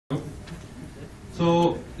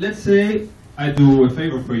So let's say I do a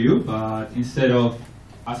favor for you, but instead of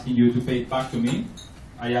asking you to pay it back to me,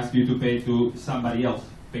 I ask you to pay to somebody else,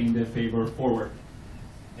 paying the favor forward.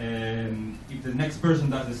 And if the next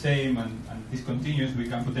person does the same and this continues, we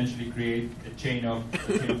can potentially create a chain of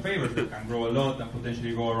favors that can grow a lot and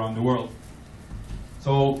potentially go around the world.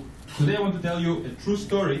 So today I want to tell you a true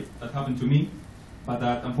story that happened to me, but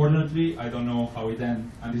that unfortunately I don't know how it ended.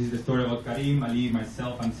 And this is the story about Karim, Ali,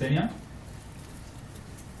 myself, and Senia.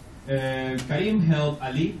 Karim helped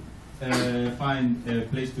Ali find a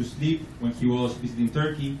place to sleep when he was visiting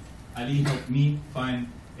Turkey. Ali helped me find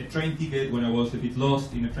a train ticket when I was a bit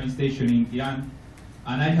lost in a train station in Iran.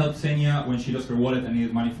 And I helped Senia when she lost her wallet and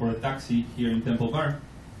needed money for a taxi here in Temple Bar.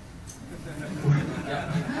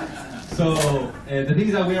 So the thing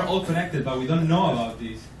is that we are all connected, but we don't know about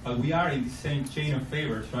this. But we are in the same chain of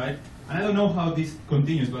favors, right? And I don't know how this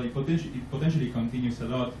continues, but it potentially continues a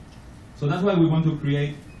lot. So that's why we want to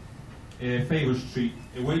create a Favorstree,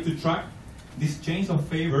 a way to track these chains of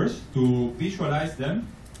favors, to visualize them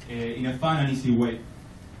in a fun and easy way.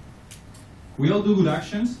 We all do good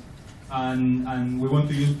actions, and we want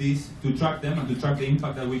to use this to track them and to track the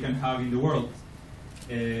impact that we can have in the world.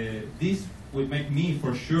 This would make me,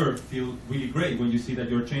 for sure, feel really great when you see that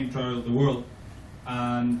your chain traveled the world.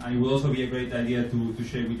 And it will also be a great idea to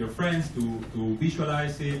share with your friends, to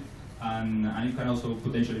visualize it, and it can also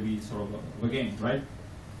potentially be sort of a game, right?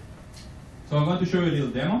 So I'm going to show you a little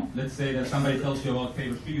demo. Let's say that somebody tells you about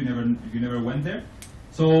Favorstree, you never went there.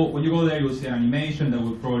 So when you go there, you'll see an animation that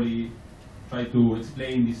will probably try to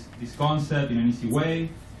explain this concept in an easy way.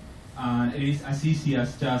 And it is as easy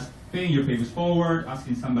as just paying your favors forward,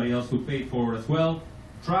 asking somebody else to pay it forward as well,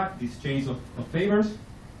 track these chains of favors,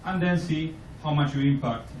 and then see how much you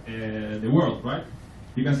impact the world, right?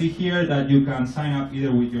 You can see here that you can sign up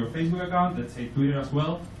either with your Facebook account, let's say Twitter as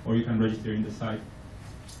well, or you can register in the site.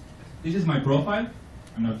 This is my profile.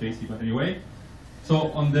 I'm not JC, but anyway.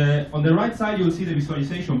 So on the right side, you will see the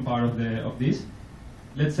visualization part of this.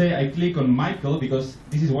 Let's say I click on Michael, because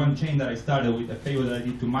this is one chain that I started with, a favor that I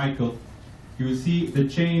did to Michael. You will see the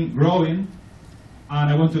chain growing, and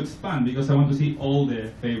I want to expand because I want to see all the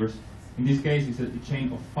favors. In this case, it's a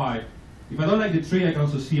chain of 5. If I don't like the tree, I can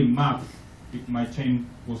also see a map, if my chain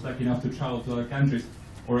was lucky enough to travel to other countries,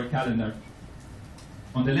 or a calendar.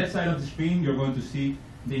 On the left side of the screen, you're going to see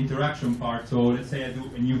the interaction part. So let's say I do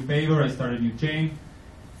a new favor, I start a new chain.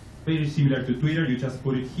 Very similar to Twitter, you just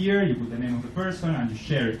put it here, you put the name of the person, and you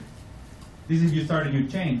share it. This is you start a new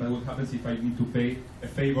chain, but what happens if I need to pay a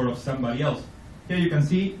favor of somebody else? Here you can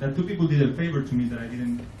see that 2 people did a favor to me that I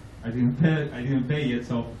didn't pay yet,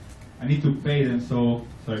 so I need to pay them, so,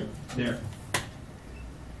 sorry, there.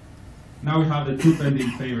 Now we have the 2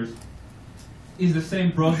 pending favors. It's the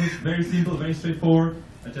same process, very simple, very straightforward.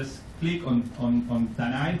 I just click on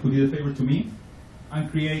Tanai, who did a favor to me, and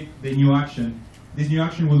create the new action. This new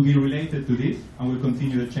action will be related to this, and will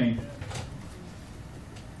continue the chain.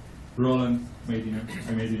 Roland made dinner.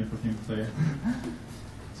 I made dinner for him, so yeah.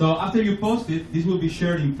 So after you post it, this will be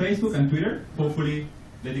shared in Facebook and Twitter, hopefully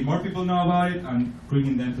letting more people know about it and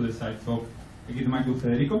bringing them to the site. So I give the mic to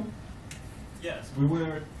Federico. Yes, we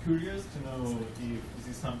were curious to know if this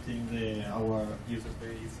is something that our user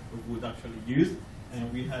base would actually use.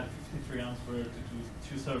 And we had 53 answers to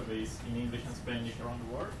 2 surveys in English and Spanish around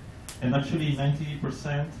the world. And actually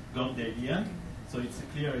 90% got the idea, so it's a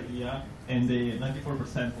clear idea, and the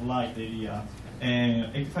 94% liked the idea.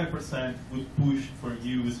 And 85% would push for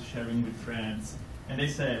use, sharing with friends. And they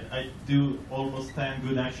said, I do almost 10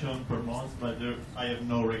 good actions per month, but I have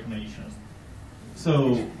no recognition.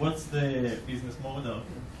 So what's the business model?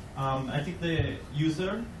 I think the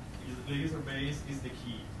user base is the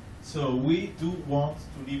key. So we do want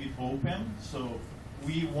to leave it open. So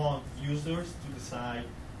we want users to decide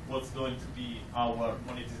what's going to be our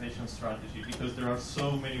monetization strategy, because there are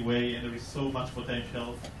so many ways and there is so much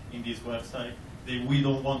potential in this website that we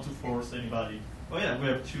don't want to force anybody. Oh yeah, we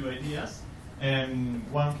have 2 ideas. And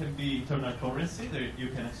one can be internal currency that you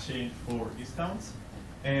can exchange for discounts.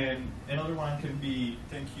 And another one can be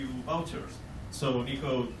thank you vouchers. So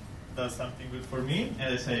Nico does something good for me,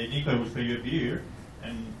 and I say, Nico, I will pay you a beer,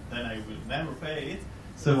 and then I will never pay it.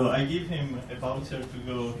 So I give him a voucher to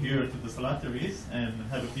go here to the Salateries and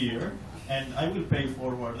have a beer, and I will pay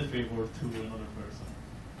forward the favor to another person.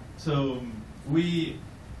 So we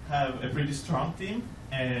have a pretty strong team,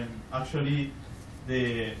 and actually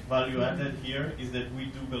the value added here is that we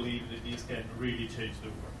do believe that this can really change the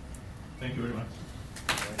world. Thank you very much.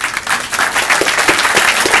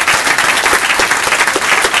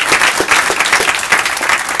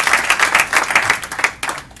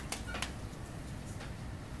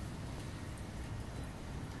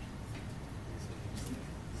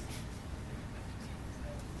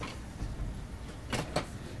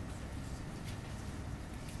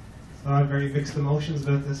 I have very mixed emotions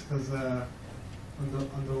about this because on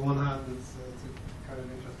the one hand it's a kind of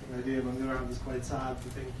interesting idea, but on the other hand it's quite sad to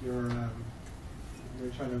think you're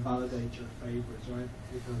trying to validate your favourites, right?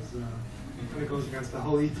 Because it kind of goes against the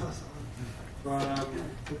whole ethos. But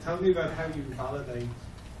so tell me about how you validate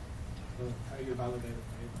a favourite.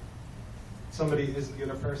 Somebody isn't the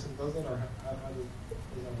other person does it, or how does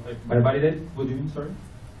that work? By validate, what do you mean? Sorry.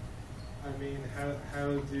 I mean,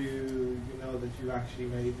 how do you know that you actually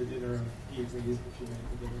made the dinner and he agrees that you made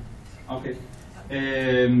the dinner? Okay.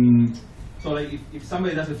 So like if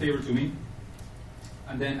somebody does a favor to me,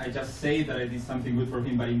 and then I just say that I did something good for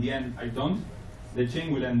him, but in the end I don't, the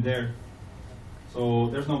chain will end there. So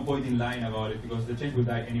there's no point in lying about it because the chain will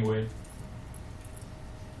die anyway.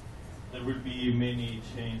 There will be many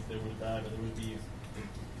chains that will die, but there will be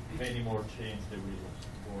many more chains that will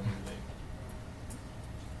born in the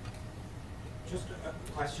Just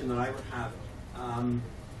a question that I would have,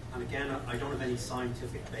 and again, I don't have any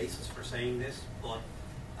scientific basis for saying this, but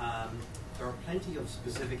there are plenty of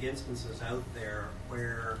specific instances out there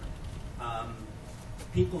where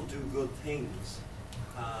people do good things,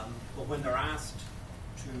 but when they're asked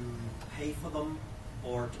to pay for them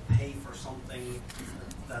or to pay for something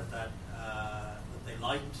that they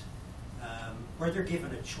liked, where they're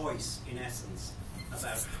given a choice, in essence,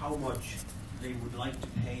 about how much they would like to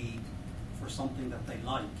pay for something that they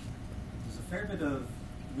like. There's a fair bit of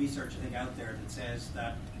research, I think, out there that says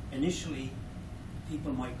that initially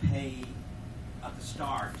people might pay at the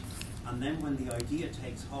start, and then when the idea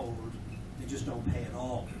takes hold, they just don't pay at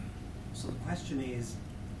all. So the question is,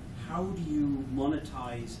 how do you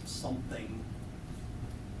monetize something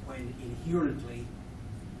when inherently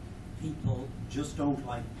people just don't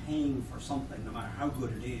like paying for something, no matter how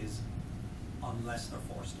good it is, unless they're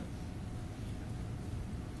forced to?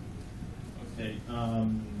 Okay.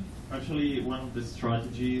 Actually, one of the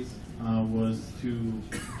strategies was to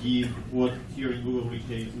give what here in Google we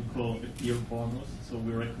call a peer bonus. So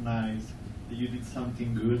we recognize that you did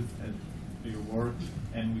something good at your work,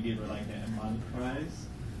 and we give it like a money prize.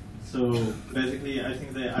 So basically, I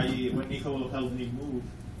think that when Nico helped me move,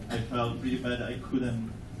 I felt really bad I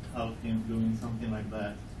couldn't help him doing something like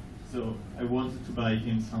that. So I wanted to buy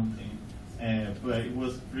him something. But it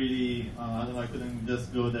was really, I don't know, I couldn't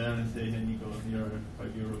just go there and say, hey Nico, here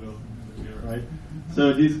 €5 here, right?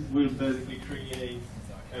 So this will basically create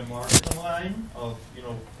a market online of,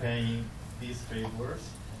 paying these favors.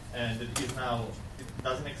 And it is now, it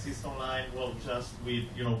doesn't exist online, well, just with,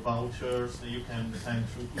 vouchers that you can send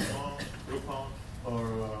through Groupon or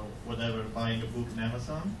whatever, buying a book on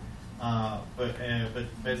Amazon. But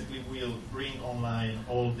basically we'll bring online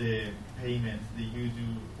all the payments that you do.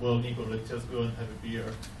 Well, Nico, let's just go and have a beer.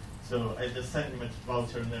 So I just send him a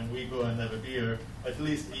voucher and then we go and have a beer. At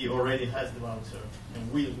least he already has the voucher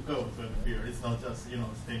and we'll go to have a beer. It's not just,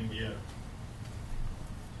 staying here.